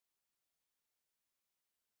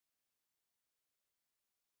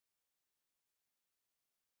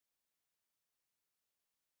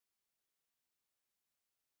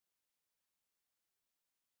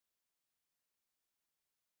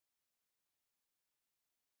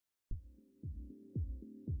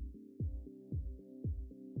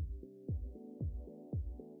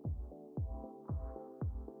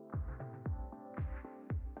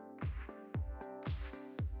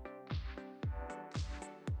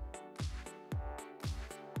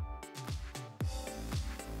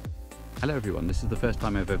Hello everyone, this is the first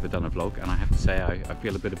time I've ever done a vlog, and I have to say I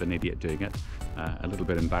feel a bit of an idiot doing it, a little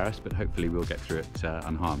bit embarrassed, but hopefully we'll get through it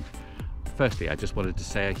unharmed. Firstly, I just wanted to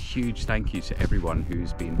say a huge thank you to everyone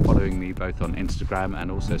who's been following me both on Instagram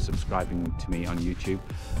and also subscribing to me on YouTube.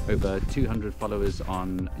 Over 200 followers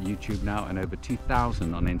on YouTube now and over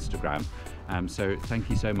 2,000 on Instagram. So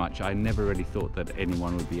thank you so much. I never really thought that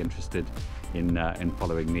anyone would be interested in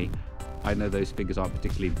following me. I know those figures aren't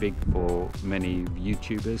particularly big for many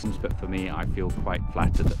YouTubers, but for me I feel quite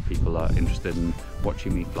flattered that people are interested in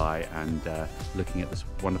watching me fly and looking at this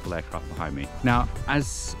wonderful aircraft behind me. Now,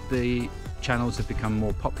 as the channels have become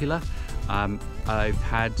more popular, I've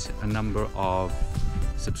had a number of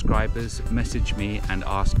subscribers message me and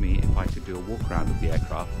ask me if I could do a walk around of the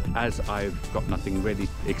aircraft. As I've got nothing really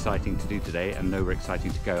exciting to do today and nowhere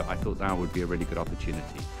exciting to go, I thought now would be a really good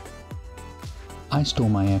opportunity. I store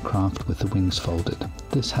my aircraft with the wings folded.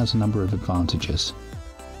 This has a number of advantages.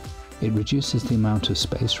 It reduces the amount of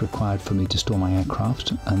space required for me to store my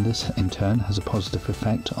aircraft, and this in turn has a positive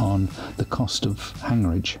effect on the cost of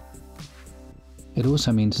hangarage. It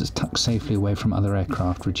also means it's tucked safely away from other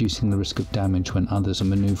aircraft, reducing the risk of damage when others are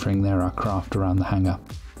manoeuvring their aircraft around the hangar.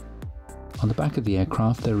 On the back of the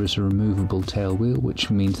aircraft there is a removable tail wheel, which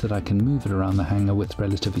means that I can move it around the hangar with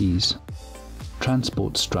relative ease.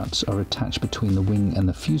 Transport struts are attached between the wing and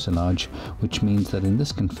the fuselage, which means that in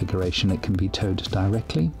this configuration it can be towed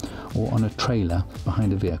directly or on a trailer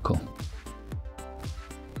behind a vehicle.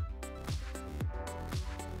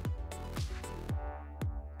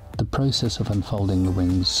 The process of unfolding the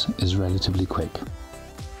wings is relatively quick.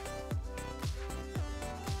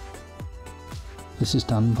 This is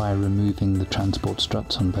done by removing the transport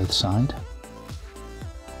struts on both sides,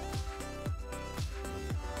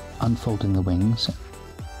 unfolding the wings,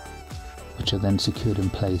 which are then secured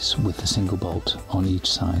in place with a single bolt on each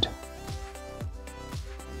side.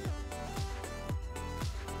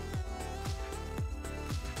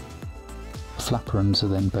 The flaperons are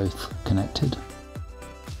then both connected,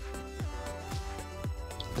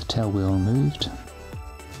 the tail wheel removed,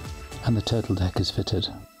 and the turtle deck is fitted.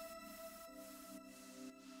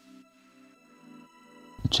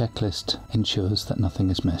 The checklist ensures that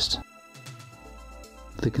nothing is missed.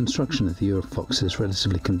 The construction of the EuroFOX is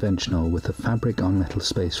relatively conventional, with a fabric on metal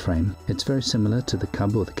space frame. It's very similar to the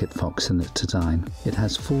Cub or the Kit Fox in its design. It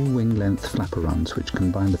has full wing length flaperons which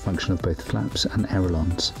combine the function of both flaps and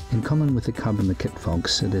ailerons. In common with the Cub and the Kit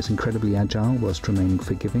Fox, it is incredibly agile whilst remaining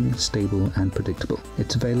forgiving, stable and predictable.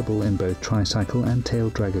 It's available in both tricycle and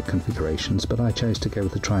tail dragger configurations, but I chose to go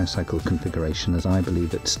with the tricycle configuration as I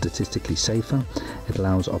believe it's statistically safer. It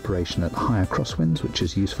allows operation at higher crosswinds, which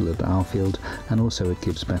is useful at the airfield, and also it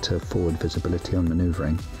gives better forward visibility on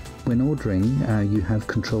manoeuvring. When ordering, you have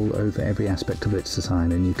control over every aspect of its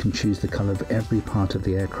design, and you can choose the colour of every part of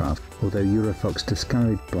the aircraft, although EuroFOX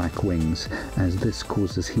discouraged black wings, as this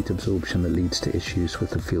causes heat absorption that leads to issues with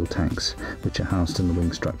the fuel tanks, which are housed in the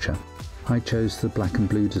wing structure. I chose the black and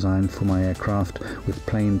blue design for my aircraft with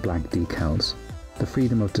plain black decals. The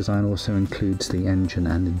freedom of design also includes the engine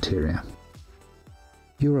and interior.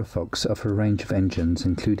 EuroFOX offer a range of engines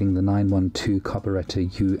including the 912 carburetor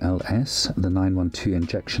ULS, the 912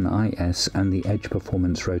 injection IS and the Edge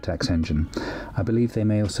Performance Rotax engine. I believe they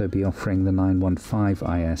may also be offering the 915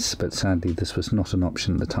 IS, but sadly this was not an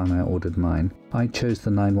option at the time I ordered mine. I chose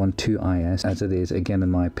the 912 IS as it is, again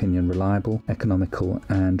in my opinion, reliable, economical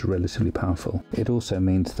and relatively powerful. It also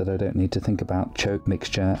means that I don't need to think about choke,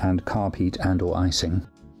 mixture and carb heat and or icing.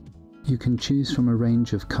 You can choose from a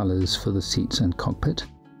range of colours for the seats and cockpit.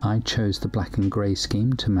 I chose the black and grey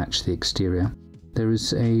scheme to match the exterior. There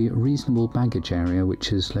is a reasonable baggage area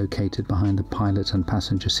which is located behind the pilot and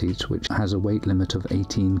passenger seats, which has a weight limit of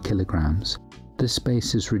 18 kilograms. This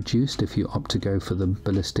space is reduced if you opt to go for the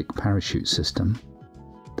ballistic parachute system.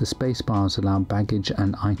 The space bars allow baggage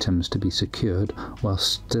and items to be secured while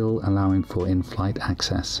still allowing for in-flight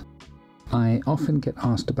access. I often get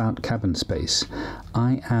asked about cabin space.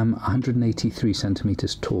 I am 183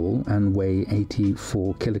 centimeters tall and weigh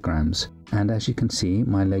 84 kilograms, and as you can see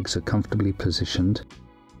my legs are comfortably positioned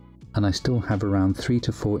and I still have around 3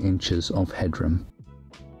 to 4 inches of headroom.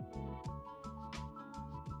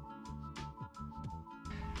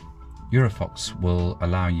 EuroFOX will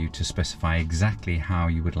allow you to specify exactly how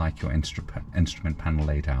you would like your instrument panel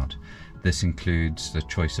laid out. This includes the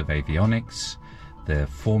choice of avionics, the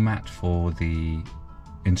format for the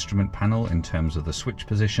instrument panel in terms of the switch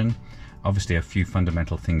position. Obviously a few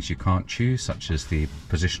fundamental things you can't choose, such as the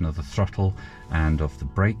position of the throttle and of the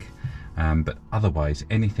brake, but otherwise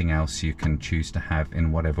anything else you can choose to have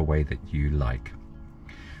in whatever way that you like.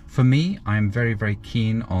 For me, I'm very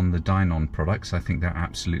keen on the Dynon products. I think they're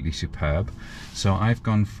absolutely superb. So I've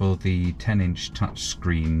gone for the 10-inch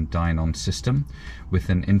touchscreen Dynon system with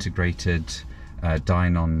an integrated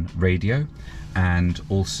Dynon radio, and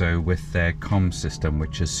also with their comm system,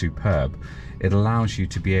 which is superb. It allows you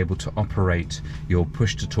to be able to operate your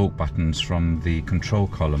push-to-talk buttons from the control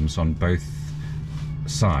columns on both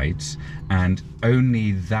sides, and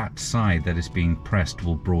only that side that is being pressed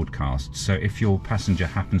will broadcast. So if your passenger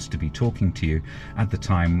happens to be talking to you at the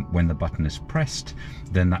time when the button is pressed,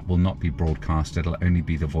 then that will not be broadcast. It'll only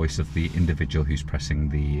be the voice of the individual who's pressing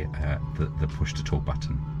the push to talk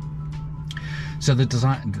button. So the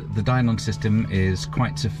Dynon system is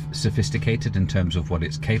quite sophisticated in terms of what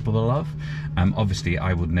it's capable of. Obviously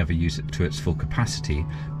I would never use it to its full capacity,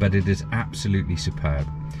 but it is absolutely superb.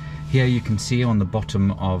 Here you can see on the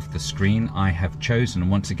bottom of the screen, I have chosen, and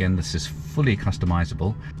once again this is fully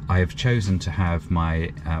customizable, I have chosen to have my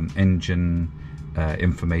engine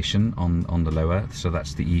information on the lower, so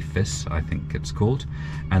that's the EFIS, I think it's called,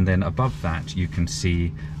 and then above that you can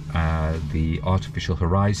see the artificial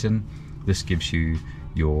horizon. This gives you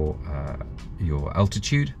your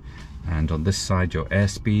altitude, and on this side your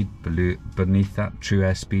airspeed, beneath that true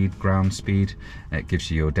airspeed, ground speed. It gives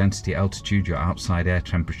you your density, altitude, your outside air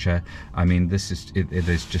temperature. I mean, it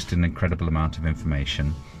is just an incredible amount of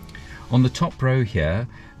information. On the top row here,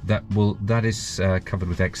 that is covered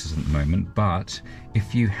with X's at the moment, but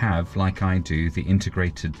if you have, like I do, the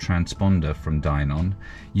integrated transponder from Dynon,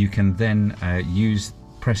 you can then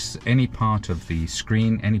press any part of the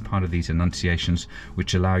screen, any part of these enunciations,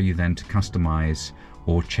 which allow you then to customize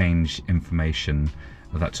or change information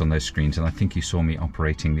that's on those screens. And I think you saw me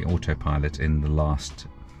operating the autopilot in the last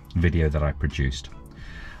video that I produced.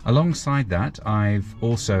 Alongside that, I've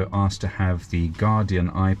also asked to have the Guardian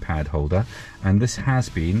iPad holder, and this has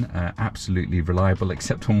been absolutely reliable,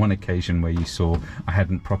 except on one occasion where you saw I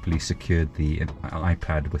hadn't properly secured the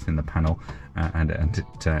iPad within the panel, and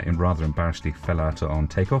it rather embarrassingly fell out on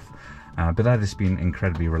takeoff. But that has been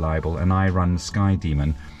incredibly reliable, and I run Sky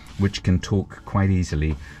Demon, which can talk quite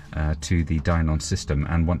easily to the Dynon system.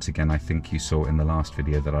 And once again, I think you saw in the last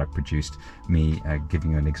video that I produced me giving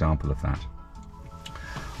you an example of that.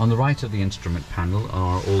 On the right of the instrument panel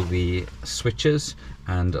are all the switches,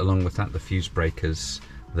 and along with that the fuse breakers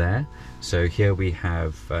there. So here we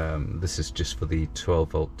have, this is just for the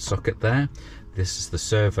 12-volt socket there. This is the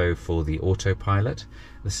servo for the autopilot.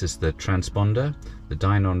 This is the transponder, the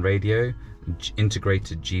Dynon radio,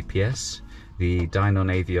 integrated GPS, the Dynon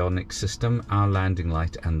avionics system, our landing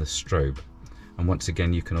light, and the strobe. And once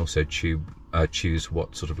again, you can also choose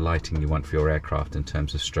what sort of lighting you want for your aircraft in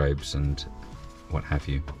terms of strobes and what have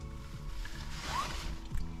you.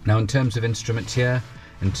 Now, in terms of instruments here,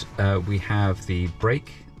 we have the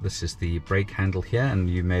brake. This is the brake handle here, and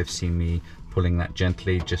you may have seen me pulling that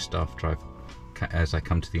gently just after as I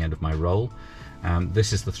come to the end of my roll.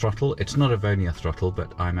 This is the throttle. It's not a vernier throttle,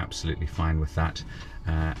 but I'm absolutely fine with that.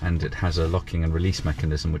 And it has a locking and release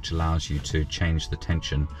mechanism which allows you to change the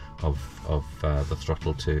tension of the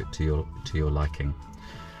throttle to your liking.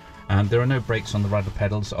 There are no brakes on the rudder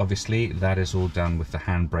pedals, obviously. That is all done with the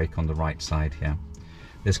handbrake on the right side here.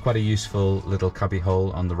 There's quite a useful little cubby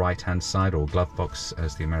hole on the right hand side, or glove box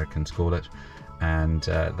as the Americans call it, and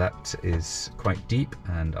that is quite deep,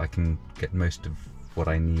 and I can get most of what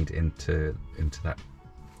I need into that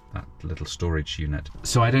little storage unit.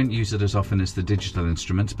 So I don't use it as often as the digital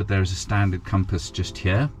instruments, but there is a standard compass just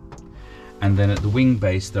here. And then at the wing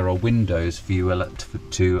base there are windows for you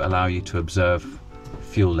to allow you to observe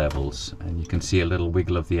fuel levels, and you can see a little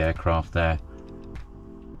wiggle of the aircraft there.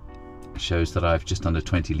 Shows that I've just under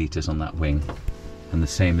 20 litres on that wing, and the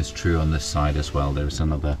same is true on this side as well. There is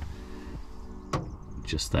another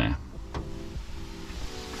just there.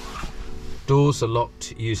 Doors are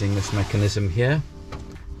locked using this mechanism here,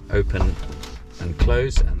 open and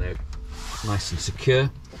close, and they're nice and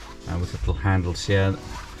secure, with little handles here.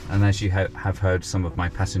 And as you have heard some of my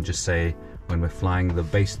passengers say, when we're flying, the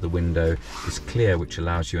base of the window is clear, which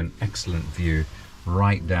allows you an excellent view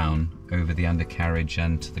right down over the undercarriage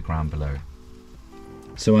and to the ground below.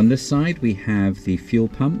 So on this side we have the fuel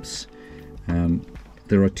pumps.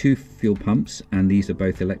 There are two fuel pumps, and these are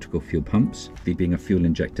both electrical fuel pumps. Being a fuel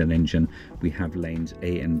injected engine, we have lanes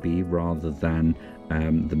A and B rather than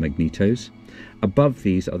the magnetos. Above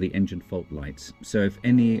these are the engine fault lights, so if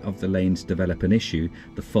any of the lanes develop an issue,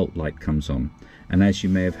 the fault light comes on. And as you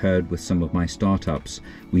may have heard with some of my startups,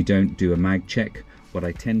 we don't do a mag check. What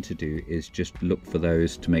I tend to do is just look for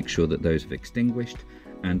those to make sure that those have extinguished,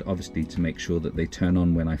 and obviously to make sure that they turn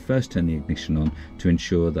on when I first turn the ignition on, to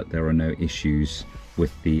ensure that there are no issues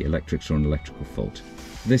with the electrics or an electrical fault.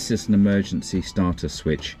 This is an emergency starter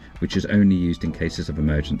switch, which is only used in cases of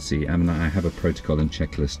emergency, and I have a protocol and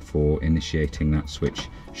checklist for initiating that switch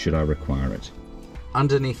should I require it.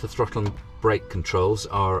 Underneath the throttle and brake controls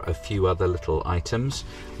are a few other little items.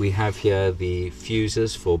 We have here the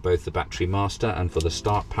fuses for both the battery master and for the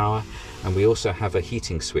start power, and we also have a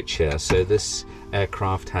heating switch here. So this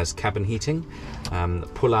aircraft has cabin heating.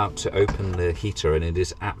 Pull out to open the heater and it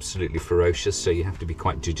is absolutely ferocious, so you have to be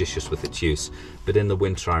quite judicious with its use, but in the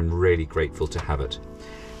winter I'm really grateful to have it.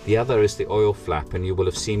 The other is the oil flap, and you will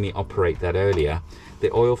have seen me operate that earlier.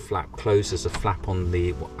 The oil flap closes a flap on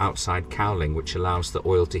the outside cowling, which allows the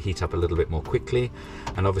oil to heat up a little bit more quickly,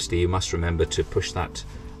 and obviously you must remember to push that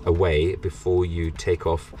away before you take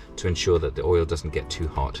off to ensure that the oil doesn't get too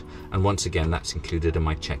hot, and once again that's included in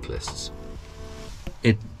my checklists.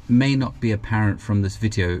 It may not be apparent from this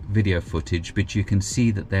video footage, but you can see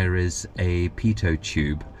that there is a Pitot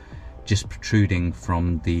tube just protruding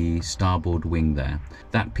from the starboard wing there.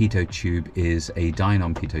 That Pitot tube is a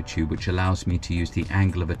Dynon Pitot tube, which allows me to use the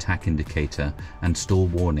angle of attack indicator and stall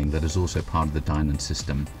warning that is also part of the Dynon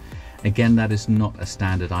system. Again, that is not a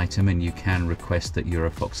standard item, and you can request that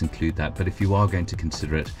EuroFOX include that, but if you are going to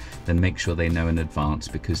consider it, then make sure they know in advance,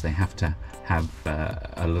 because they have to have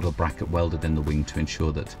a little bracket welded in the wing to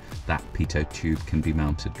ensure that that Pitot tube can be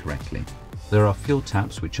mounted correctly. There are fuel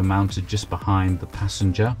taps which are mounted just behind the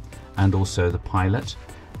passenger and also the pilot,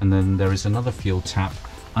 and then there is another fuel tap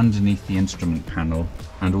underneath the instrument panel,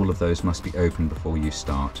 and all of those must be open before you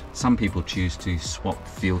start. Some people choose to swap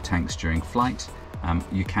fuel tanks during flight.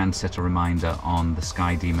 You can set a reminder on the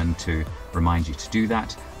Sky Demon to remind you to do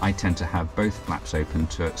that. I tend to have both flaps open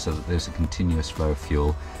so that there's a continuous flow of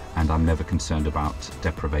fuel, and I'm never concerned about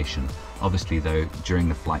deprivation. Obviously though, during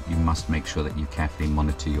the flight you must make sure that you carefully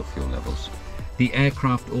monitor your fuel levels. The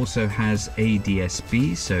aircraft also has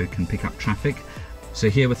ADS-B, so it can pick up traffic. So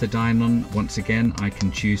here with the Dynon, once again, I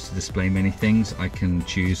can choose to display many things. I can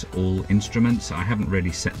choose all instruments. I haven't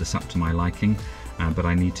really set this up to my liking, but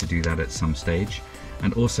I need to do that at some stage.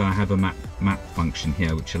 And also I have a map function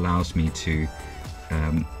here, which allows me to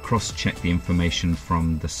cross-check the information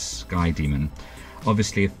from the Sky Demon.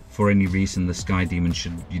 Obviously, if for any reason the Sky Demon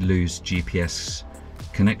should lose GPS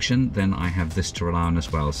connection, then I have this to rely on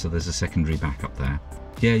as well, so there's a secondary backup there.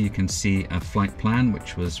 Here you can see a flight plan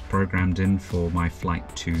which was programmed in for my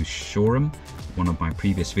flight to Shoreham, one of my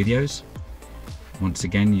previous videos. Once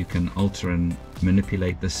again, you can alter and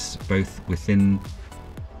manipulate this both within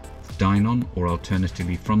Dynon or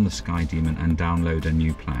alternatively from the Sky Demon and download a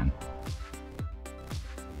new plan.